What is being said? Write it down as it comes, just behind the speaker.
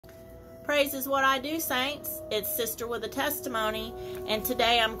Praise is what I do, saints. It's Sister with a Testimony, and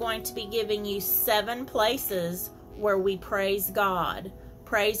today I'm going to be giving you 7 places where we praise God.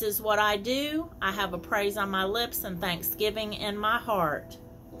 Praise is what I do. I have a praise on my lips and thanksgiving in my heart.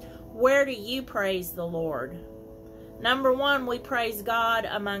 Where do you praise the Lord? Number 1, we praise God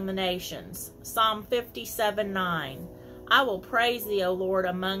among the nations. Psalm 57:9. I will praise thee, O Lord,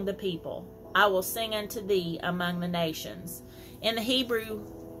 among the people. I will sing unto thee among the nations. In the Hebrew,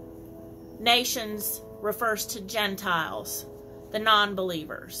 nations refers to Gentiles, the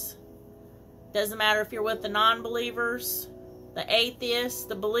non-believers. Doesn't matter if you're with the non-believers, the atheists,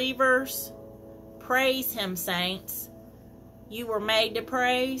 the believers. Praise Him, saints. You were made to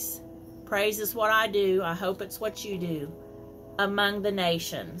praise. Praise is what I do. I hope it's what you do. Among the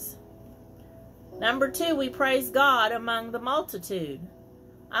nations. Number 2, we praise God among the multitude.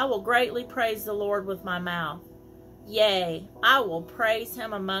 I will greatly praise the Lord with my mouth. Yea, I will praise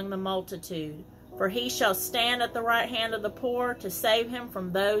Him among the multitude. For He shall stand at the right hand of the poor to save him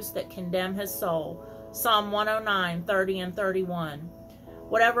from those that condemn his soul. Psalm 109:30 and 31.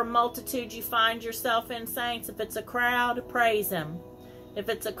 Whatever multitude you find yourself in, saints, if it's a crowd, praise Him. If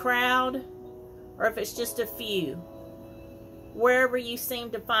it's a crowd, or if it's just a few, wherever you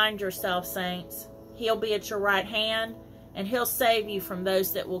seem to find yourself, saints, He'll be at your right hand, and He'll save you from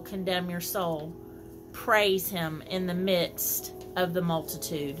those that will condemn your soul. Praise Him in the midst of the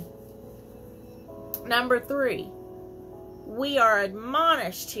multitude. Number 3, we are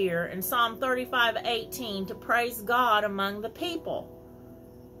admonished here in Psalm 35:18 to praise God among the people.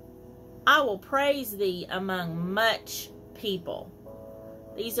 I will praise thee among much people.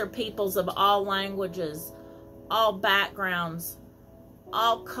 These are peoples of all languages, all backgrounds,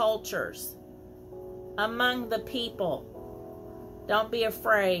 all cultures. Among the people. Don't be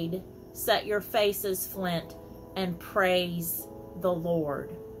afraid. Set your face as flint and praise the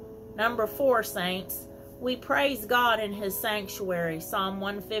Lord. Number 4, saints, we praise God in His sanctuary. Psalm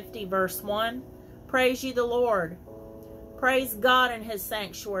 150 verse 1. Praise ye the Lord. Praise God in His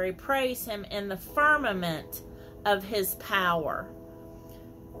sanctuary. Praise Him in the firmament of His power.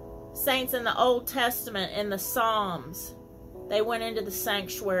 Saints, in the Old Testament, in the Psalms, they went into the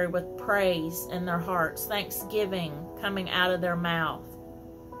sanctuary with praise in their hearts, thanksgiving coming out of their mouth.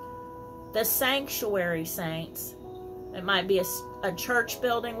 The sanctuary, saints, it might be a church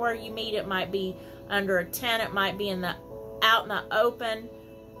building where you meet, it might be under a tent, it might be out in the open.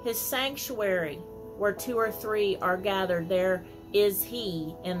 His sanctuary, where 2 or 3 are gathered, there is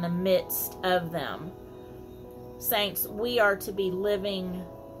He in the midst of them. Saints, we are to be living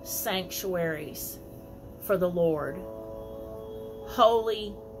sanctuaries for the Lord.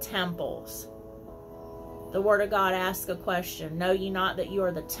 Holy temples. The Word of God asks a question. Know ye not that you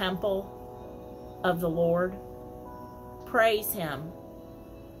are the temple of the Lord? Praise Him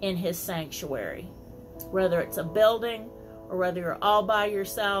in His sanctuary. Whether it's a building or whether you're all by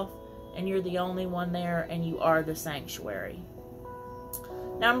yourself and you're the only one there and you are the sanctuary.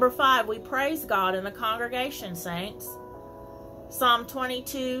 Number 5, we praise God in the congregation, saints. Psalm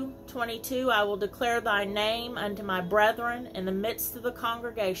 22:22, I will declare thy name unto my brethren. In the midst of the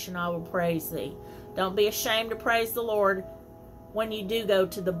congregation I will praise thee. Don't be ashamed to praise the Lord when you do go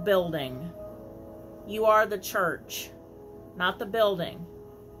to the building. You are the church, not the building.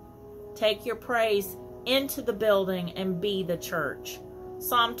 Take your praise into the building and be the church.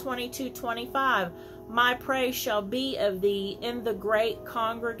 Psalm 22:25, my praise shall be of thee in the great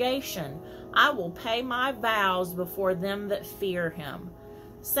congregation. I will pay my vows before them that fear Him.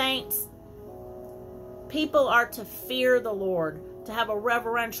 Saints, people are to fear the Lord, to have a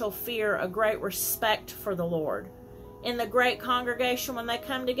reverential fear, a great respect for the Lord. In the great congregation, when they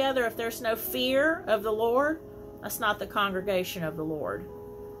come together, if there's no fear of the Lord, that's not the congregation of the Lord.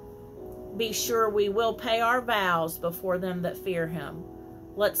 Be sure we will pay our vows before them that fear Him.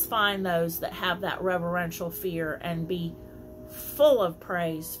 Let's find those that have that reverential fear and be full of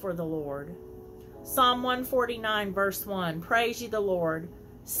praise for the Lord. Psalm 149 verse 1, praise ye the Lord.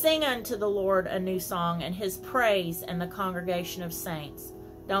 Sing unto the Lord a new song, and His praise in the congregation of saints.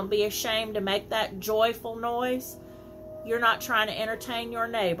 Don't be ashamed to make that joyful noise. You're not trying to entertain your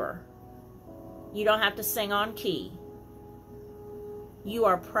neighbor. You don't have to sing on key. You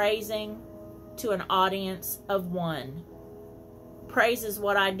are praising to an audience of one. Praise is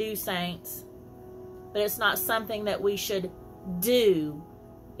what I do, saints. But it's not something that we should do.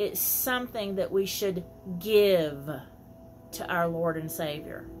 It's something that we should give to our Lord and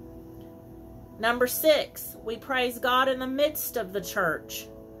Savior. Number 6, we praise God in the midst of the church.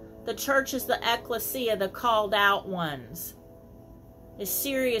 The church is the ecclesia, the called out ones. Is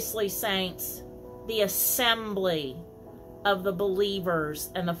seriously, saints, the assembly of the believers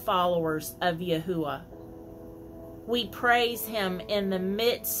and the followers of Yahuwah. We praise him in the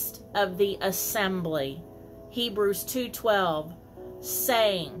midst of the assembly. Hebrews 2:12,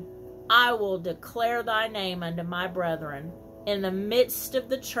 saying, I will declare thy name unto my brethren. In the midst of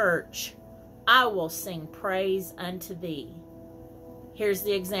the church, I will sing praise unto thee. Here's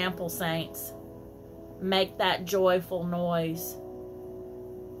the example, saints. Make that joyful noise.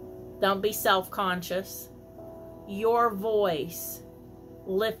 Don't be self-conscious. Your voice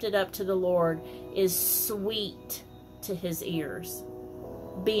lifted up to the Lord is sweet to his ears.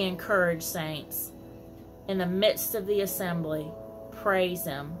 Be encouraged, saints. In the midst of the assembly, praise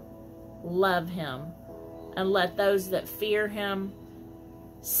him, love him, and let those that fear him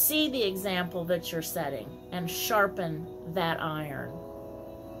see the example that you're setting and sharpen that iron.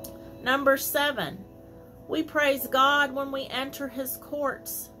 Number 7, we praise God when we enter his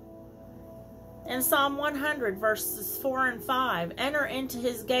courts. In Psalm 100, verses 4 and 5, enter into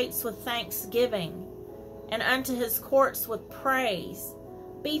his gates with thanksgiving, and unto his courts with praise.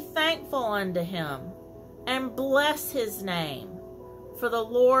 Be thankful unto him, and bless his name. For the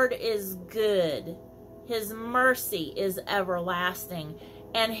Lord is good, his mercy is everlasting,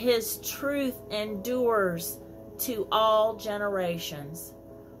 and his truth endures to all generations.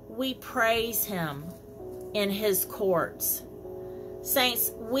 We praise him in his courts.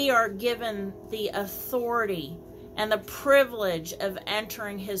 Saints, we are given the authority and the privilege of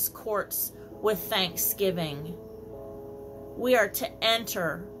entering his courts with thanksgiving. We are to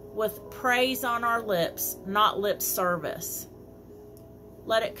enter with praise on our lips, not lip service.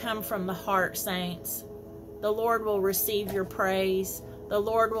 Let it come from the heart, saints. The Lord will receive your praise. The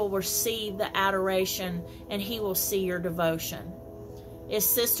Lord will receive the adoration, and he will see your devotion. Is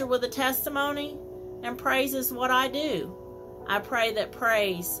Sister with a testimony? And praise is what I do. I pray that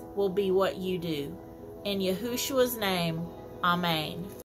praise will be what you do. In Yahushua's name, Amen.